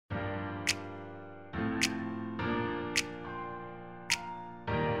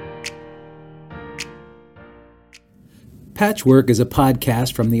Patchwork is a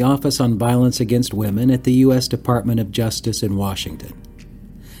podcast from the Office on Violence Against Women at the U.S. Department of Justice in Washington.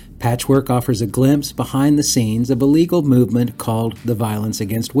 Patchwork offers a glimpse behind the scenes of a legal movement called the Violence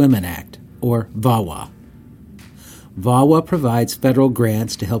Against Women Act, or VAWA. VAWA provides federal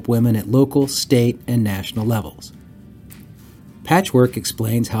grants to help women at local, state, and national levels. Patchwork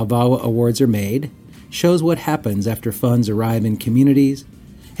explains how VAWA awards are made, shows what happens after funds arrive in communities,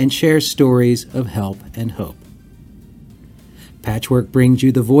 and shares stories of help and hope. Patchwork brings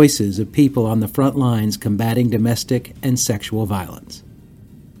you the voices of people on the front lines combating domestic and sexual violence.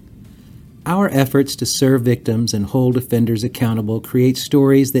 Our efforts to serve victims and hold offenders accountable create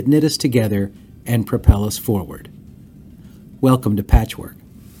stories that knit us together and propel us forward. Welcome to Patchwork.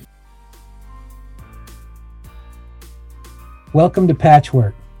 Welcome to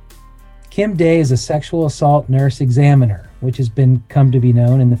Patchwork. Kim Day is a sexual assault nurse examiner, which has come to be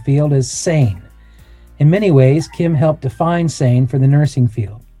known in the field as SANE. In many ways, Kim helped define SANE for the nursing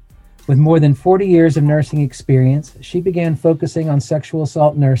field. With more than 40 years of nursing experience, she began focusing on sexual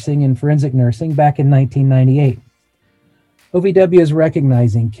assault nursing and forensic nursing back in 1998. OVW is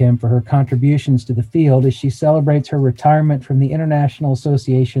recognizing Kim for her contributions to the field as she celebrates her retirement from the International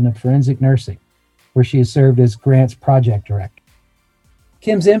Association of Forensic Nursing, where she has served as Grants Project Director.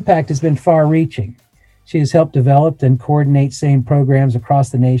 Kim's impact has been far-reaching. She has helped develop and coordinate SANE programs across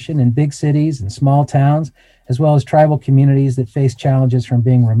the nation in big cities and small towns, as well as tribal communities that face challenges from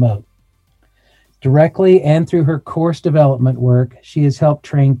being remote. Directly and through her course development work, she has helped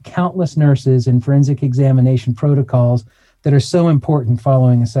train countless nurses in forensic examination protocols that are so important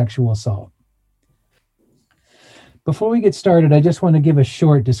following a sexual assault. Before we get started, I just want to give a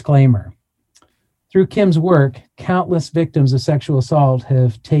short disclaimer. Through Kim's work, countless victims of sexual assault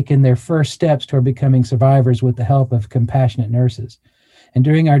have taken their first steps toward becoming survivors with the help of compassionate nurses. And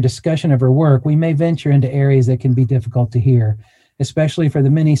during our discussion of her work, we may venture into areas that can be difficult to hear, especially for the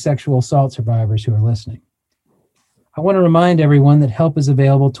many sexual assault survivors who are listening. I want to remind everyone that help is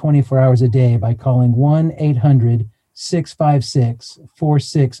available 24 hours a day by calling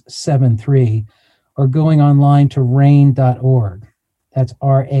 1-800-656-4673 or going online to rainn.org. That's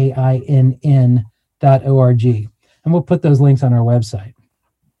RAINN.org. And we'll put those links on our website.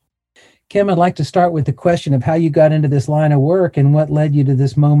 Kim, I'd like to start with the question of how you got into this line of work and what led you to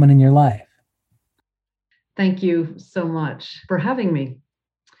this moment in your life. Thank you so much for having me.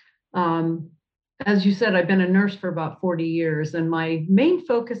 As you said, I've been a nurse for about 40 years, and my main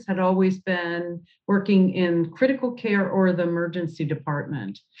focus had always been working in critical care or the emergency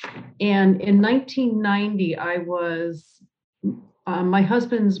department. And in 1990, my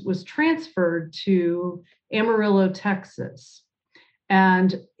husband was transferred to Amarillo, Texas.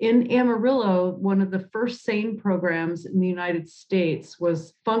 And in Amarillo, one of the first SANE programs in the United States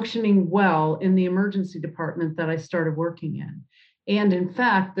was functioning well in the emergency department that I started working in. And in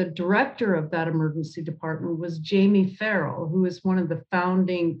fact, the director of that emergency department was Jamie Farrell, who is one of the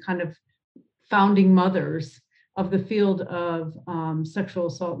founding mothers of the field of sexual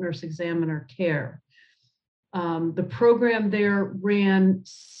assault nurse examiner care. The program there ran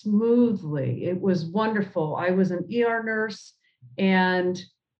smoothly. It was wonderful. I was an ER nurse, and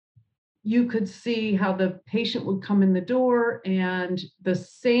you could see how the patient would come in the door and the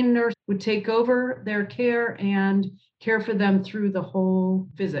SANE nurse would take over their care and care for them through the whole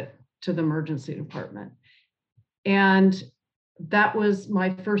visit to the emergency department. And that was my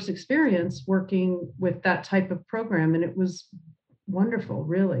first experience working with that type of program, and it was wonderful,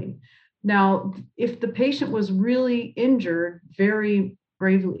 really. Now, if the patient was really injured, very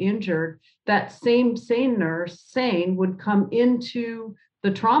gravely injured, that same SANE nurse, SANE, would come into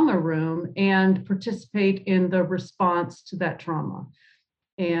the trauma room and participate in the response to that trauma.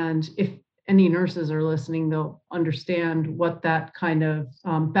 And if any nurses are listening, they'll understand what that kind of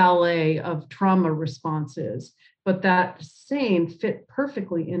ballet of trauma response is. But that SANE fit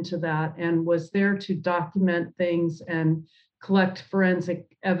perfectly into that and was there to document things and collect forensic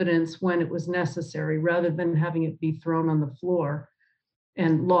evidence when it was necessary, rather than having it be thrown on the floor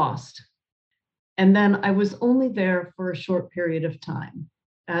and lost. And then I was only there for a short period of time,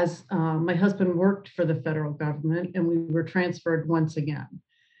 as my husband worked for the federal government and we were transferred once again.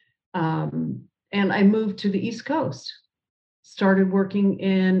 And I moved to the East Coast, started working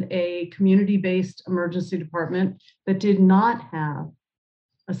in a community-based emergency department that did not have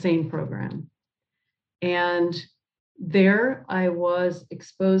a SANE program. And there I was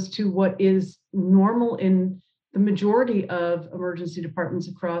exposed to what is normal in the majority of emergency departments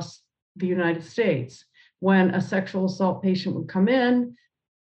across the United States. When a sexual assault patient would come in,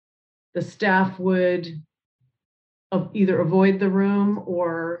 the staff would either avoid the room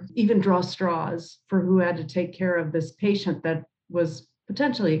or even draw straws for who had to take care of this patient that was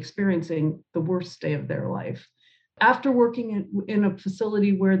potentially experiencing the worst day of their life. After working in a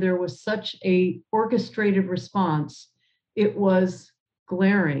facility where there was such a orchestrated response, it was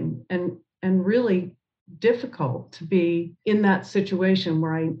glaring and really difficult to be in that situation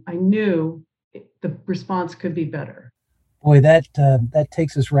where I knew the response could be better. Boy, that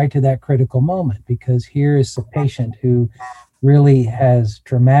takes us right to that critical moment, because here is a patient who really has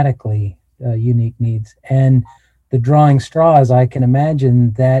dramatically unique needs. And the drawing straws, I can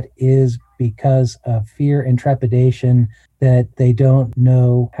imagine that is because of fear and trepidation that they don't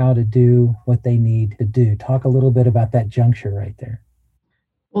know how to do what they need to do. Talk a little bit about that juncture right there.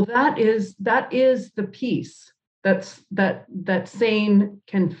 Well, that is the piece that SANE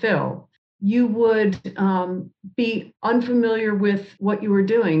can fill. You would be unfamiliar with what you were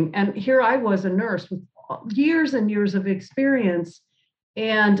doing. And here I was, a nurse with years and years of experience,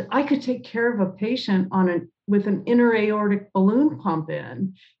 and I could take care of a patient with an inner aortic balloon pump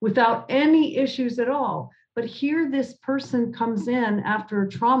in without any issues at all. But here this person comes in after a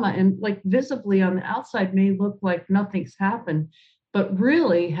trauma and like visibly on the outside may look like nothing's happened, but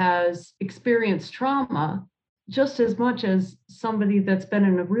really has experienced trauma just as much as somebody that's been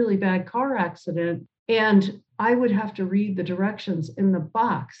in a really bad car accident. And I would have to read the directions in the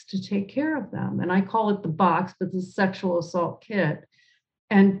box to take care of them. And I call it the box, but the sexual assault kit.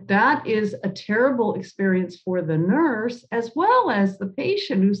 And that is a terrible experience for the nurse as well as the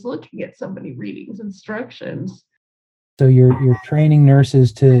patient who's looking at somebody reading instructions. So you're training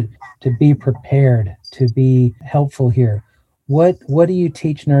nurses to be prepared, to be helpful here. What do you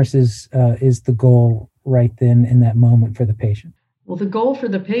teach nurses is the goal right then in that moment for the patient? Well, the goal for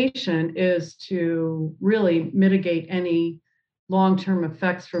the patient is to really mitigate any long-term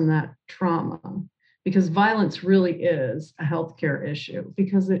effects from that trauma, because violence really is a healthcare issue,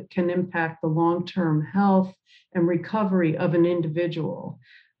 because it can impact the long-term health and recovery of an individual.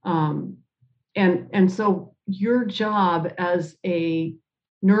 And so your job as a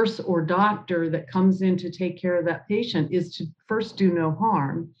nurse or doctor that comes in to take care of that patient is to first do no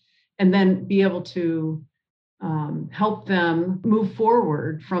harm, and then be able to help them move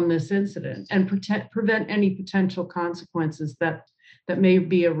forward from this incident and prevent any potential consequences that may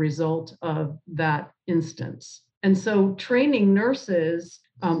be a result of that instance. And so training nurses,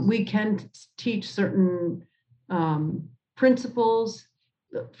 we can teach certain principles.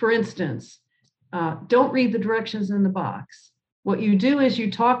 For instance, don't read the directions in the box. What you do is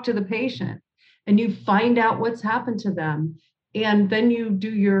you talk to the patient and you find out what's happened to them. And then you do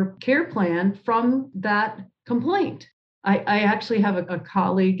your care plan from that complaint. I actually have a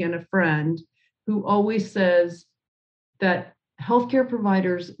colleague and a friend who always says that healthcare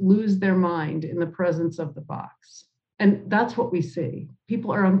providers lose their mind in the presence of the box. And that's what we see.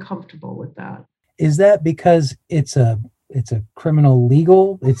 People are uncomfortable with that. Is that because it's a criminal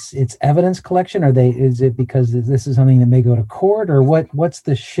legal, it's evidence collection? Is it because this is something that may go to court, or what's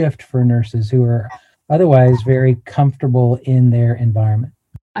the shift for nurses who are otherwise very comfortable in their environment?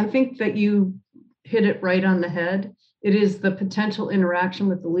 I think that you hit it right on the head. It is the potential interaction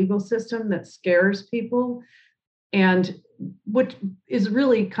with the legal system that scares people, and which is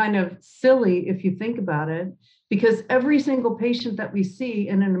really kind of silly if you think about it, because every single patient that we see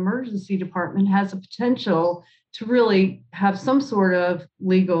in an emergency department has a potential to really have some sort of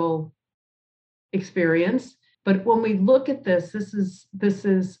legal experience. But when we look at this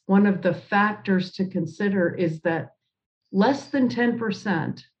is one of the factors to consider, is that less than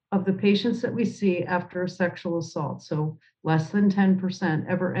 10% of the patients that we see after a sexual assault, so less than 10%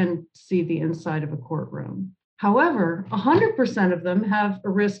 ever see the inside of a courtroom. However, 100% of them have a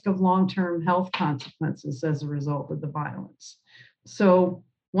risk of long-term health consequences as a result of the violence. So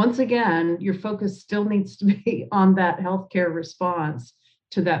once again, your focus still needs to be on that healthcare response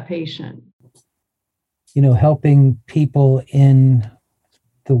to that patient. You know, helping people in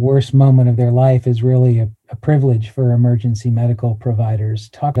the worst moment of their life is really a privilege for emergency medical providers.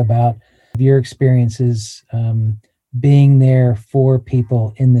 Talk about your experiences being there for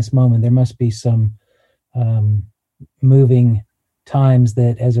people in this moment. There must be some moving times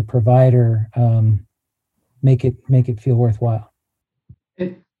that, as a provider, make it feel worthwhile.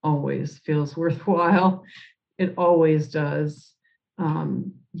 It always feels worthwhile. It always does.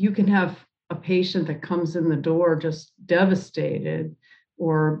 You can have a patient that comes in the door just devastated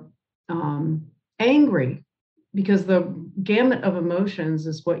or angry, because the gamut of emotions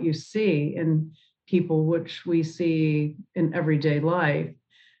is what you see in people, which we see in everyday life.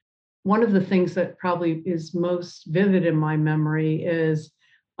 One of the things that probably is most vivid in my memory is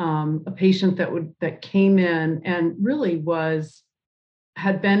a patient that came in and really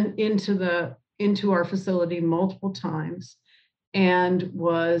had been into our facility multiple times and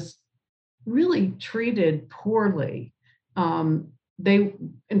was really treated poorly.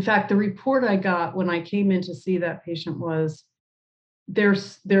 In fact, the report I got when I came in to see that patient was they're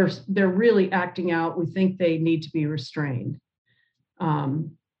really acting out. We think they need to be restrained.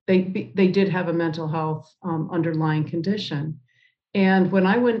 They did have a mental health underlying condition. And when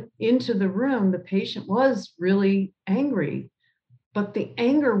I went into the room, the patient was really angry, but the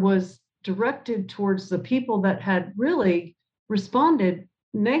anger was directed towards the people that had really responded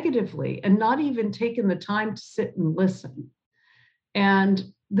negatively and not even taken the time to sit and listen. And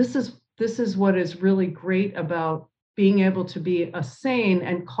this is what is really great about being able to be a SANE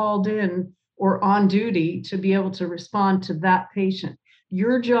and called in or on duty to be able to respond to that patient.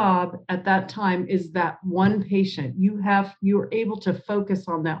 Your job at that time is that one patient. You're able to focus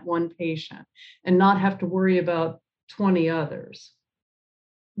on that one patient and not have to worry about 20 others.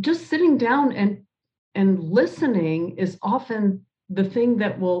 Just sitting down and listening is often the thing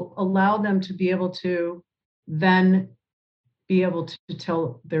that will allow them to be able to then be able to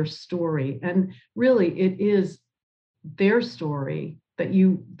tell their story. And really, it is their story that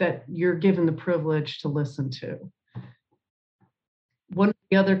you're given the privilege to listen to. One of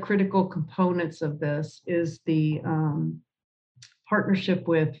the other critical components of this is the partnership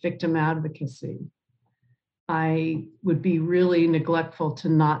with victim advocacy. I would be really neglectful to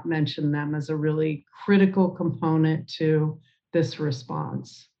not mention them as a really critical component to this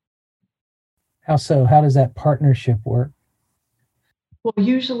response. How so? How does that partnership work? Well,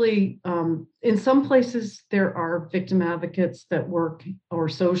 usually in some places there are victim advocates that work, or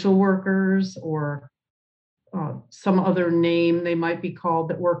social workers, or some other name they might be called,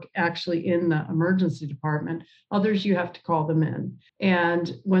 that work actually in the emergency department. Others, you have to call them in.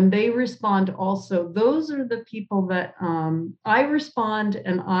 And when they respond also, those are the people that I respond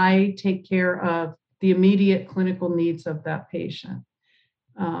and I take care of the immediate clinical needs of that patient.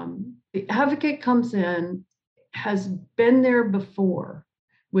 The advocate comes in, has been there before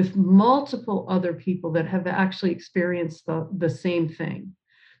with multiple other people that have actually experienced the same thing.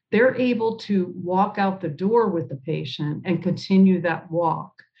 They're able to walk out the door with the patient and continue that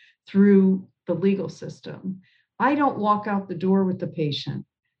walk through the legal system. I don't walk out the door with the patient.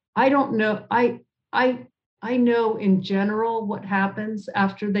 I don't know. I know in general what happens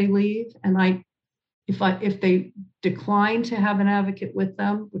after they leave, and if they decline to have an advocate with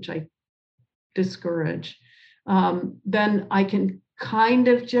them, which I discourage, then I can kind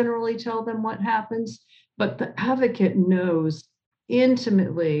of generally tell them what happens, but the advocate knows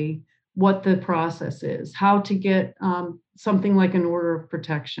intimately what the process is, how to get something like an order of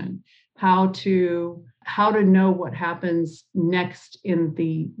protection, how to know what happens next in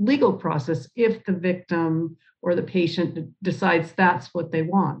the legal process if the victim or the patient decides that's what they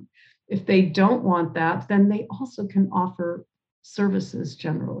want. If they don't want that, then they also can offer services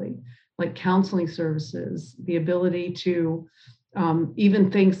generally, like counseling services, the ability to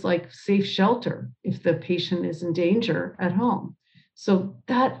even things like safe shelter if the patient is in danger at home. So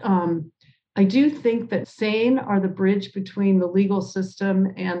that I do think that SANE are the bridge between the legal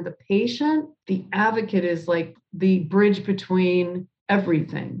system and the patient. The advocate is like the bridge between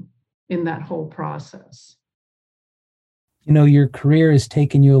everything in that whole process. You know, your career has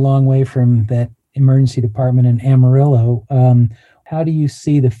taken you a long way from that emergency department in Amarillo. How do you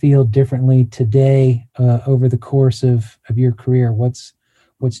see the field differently today over the course of your career? What's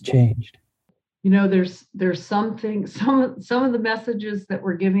changed? You know, there's some things, some of the messages that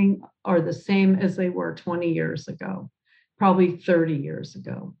we're giving are the same as they were 20 years ago, probably 30 years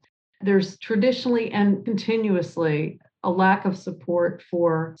ago. There's traditionally and continuously a lack of support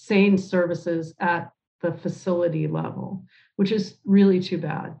for SANE services at the facility level, which is really too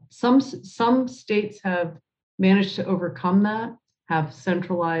bad. Some states have managed to overcome that, have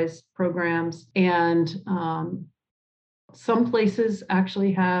centralized programs, and some places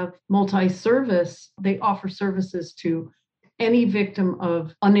actually have multi-service. They offer services to any victim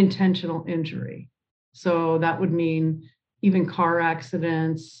of unintentional injury. So that would mean even car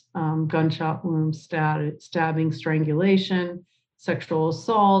accidents, gunshot wounds, stabbing, strangulation, sexual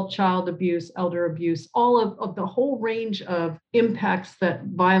assault, child abuse, elder abuse, all of the whole range of impacts that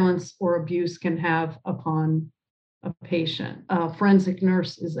violence or abuse can have upon a patient. A forensic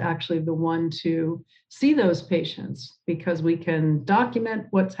nurse is actually the one to see those patients because we can document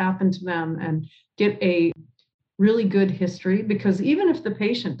what's happened to them and get a really good history, because even if the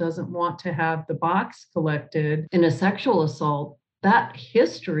patient doesn't want to have the box collected in a sexual assault, that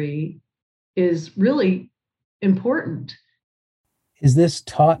history is really important. Is this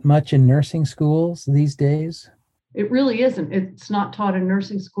taught much in nursing schools these days? It really isn't. It's not taught in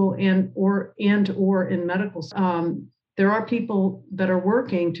nursing school or in medical school. There are people that are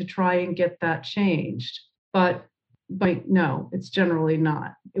working to try and get that changed, but no, it's generally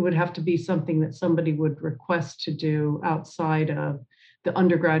not. It would have to be something that somebody would request to do outside of the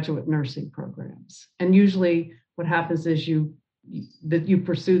undergraduate nursing programs. And usually what happens is you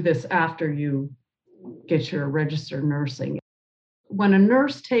pursue this after you get your registered nursing. When a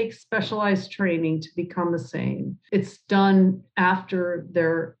nurse takes specialized training to become a SANE, it's done after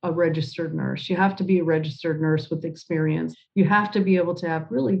they're a registered nurse. You have to be a registered nurse with experience. You have to be able to have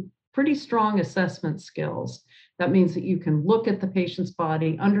really pretty strong assessment skills. That means that you can look at the patient's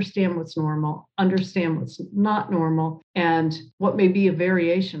body, understand what's normal, understand what's not normal, and what may be a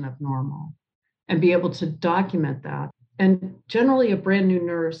variation of normal, and be able to document that. And generally, a brand new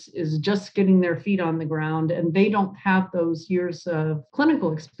nurse is just getting their feet on the ground, and they don't have those years of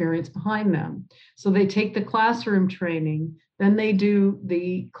clinical experience behind them. So they take the classroom training, then they do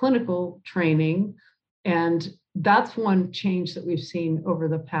the clinical training. And that's one change that we've seen over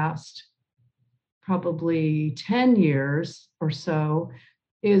the past probably 10 years or so,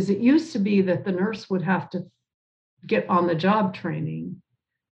 is it used to be that the nurse would have to get on the job training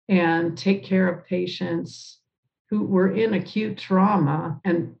and take care of patients who were in acute trauma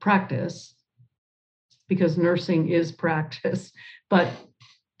and practice, because nursing is practice, but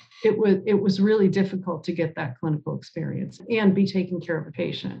it was really difficult to get that clinical experience and be taking care of a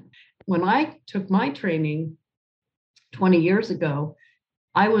patient. When I took my training 20 years ago,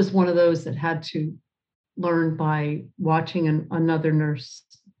 I was one of those that had to learn by watching another nurse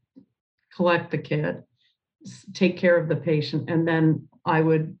collect the kit, take care of the patient, and then I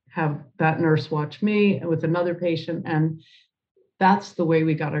would have that nurse watch me with another patient. And that's the way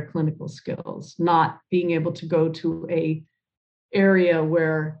we got our clinical skills, not being able to go to a area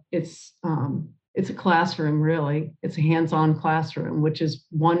where it's a classroom, really. It's a hands-on classroom, which is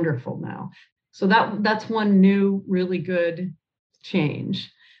wonderful now. So that's one new, really good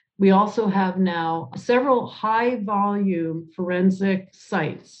change. We also have now several high volume forensic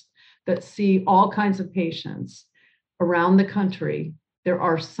sites that see all kinds of patients around the country. There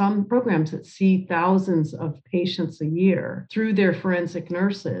are some programs that see thousands of patients a year through their forensic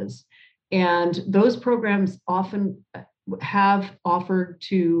nurses. And those programs often have offered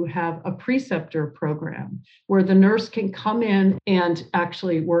to have a preceptor program where the nurse can come in and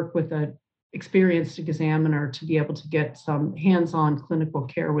actually work with an experienced examiner to be able to get some hands-on clinical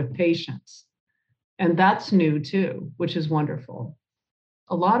care with patients. And that's new too, which is wonderful.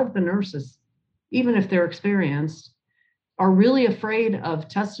 A lot of the nurses, even if they're experienced, are really afraid of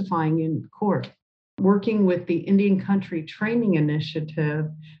testifying in court. Working with the Indian Country Training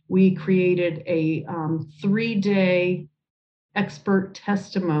Initiative, we created a 3-day expert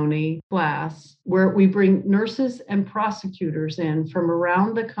testimony class where we bring nurses and prosecutors in from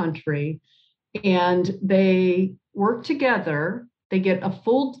around the country, and they work together. They get a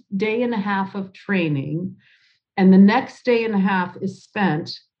full day and a half of training, and the next day and a half is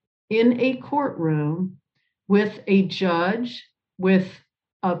spent in a courtroom with a judge, with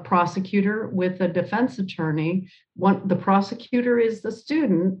a prosecutor, with a defense attorney. The prosecutor is the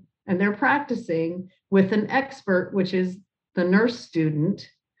student, and they're practicing with an expert, which is the nurse student,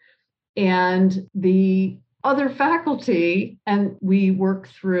 and the other faculty. And we work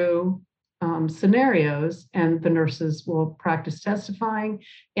through scenarios, and the nurses will practice testifying,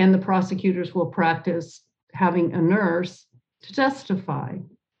 and the prosecutors will practice having a nurse to testify.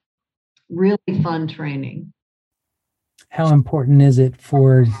 Really fun training. How important is it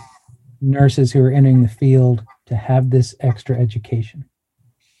for nurses who are entering the field to have this extra education?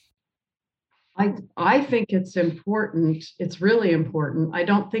 I think it's important. It's really important. I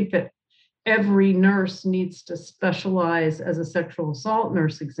don't think that every nurse needs to specialize as a sexual assault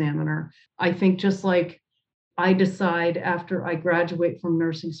nurse examiner. I think just like I decide after I graduate from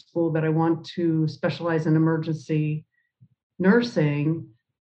nursing school that I want to specialize in emergency nursing,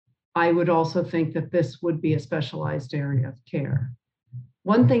 I would also think that this would be a specialized area of care.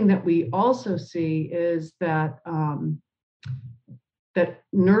 One thing that we also see is that that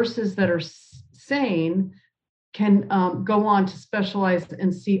nurses that are SANE can go on to specialize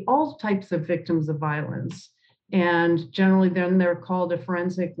and see all types of victims of violence. And generally then they're called a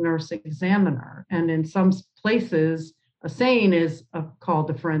forensic nurse examiner. And in some places, a SANE is called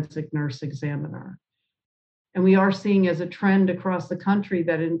a forensic nurse examiner. And we are seeing as a trend across the country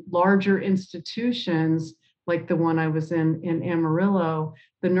that in larger institutions, like the one I was in Amarillo,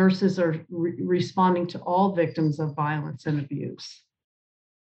 the nurses are responding to all victims of violence and abuse.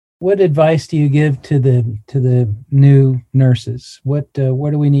 What advice do you give to the new nurses? What do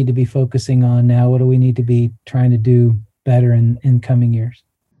we need to be focusing on now? What do we need to be trying to do better in coming years?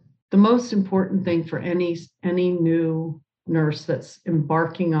 The most important thing for any new nurse that's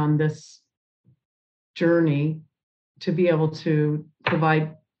embarking on this journey to be able to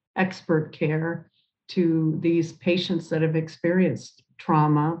provide expert care to these patients that have experienced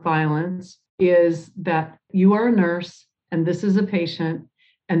trauma, violence, is that you are a nurse and this is a patient.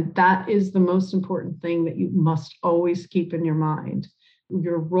 And that is the most important thing that you must always keep in your mind.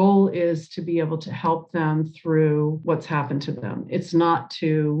 Your role is to be able to help them through what's happened to them. It's not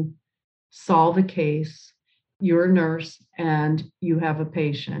to solve a case. You're a nurse and you have a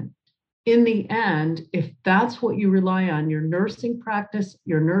patient. In the end, if that's what you rely on, your nursing practice,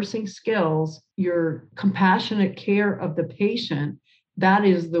 your nursing skills, your compassionate care of the patient, that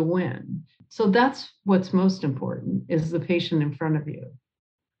is the win. So that's what's most important, is the patient in front of you.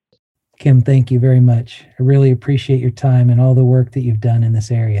 Kim, thank you very much. I really appreciate your time and all the work that you've done in this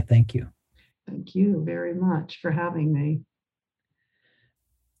area. Thank you. Thank you very much for having me.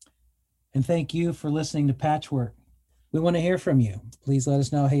 And thank you for listening to Patchwork. We want to hear from you. Please let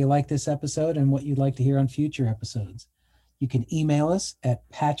us know how you like this episode and what you'd like to hear on future episodes. You can email us at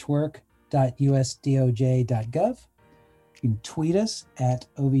patchwork.usdoj.gov. You can tweet us at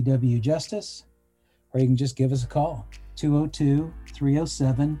OVWJustice, or you can just give us a call,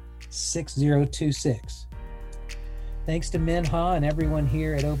 202-307-6026. Thanks to Min Ha and everyone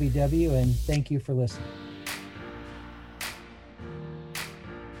here at OVW, and thank you for listening.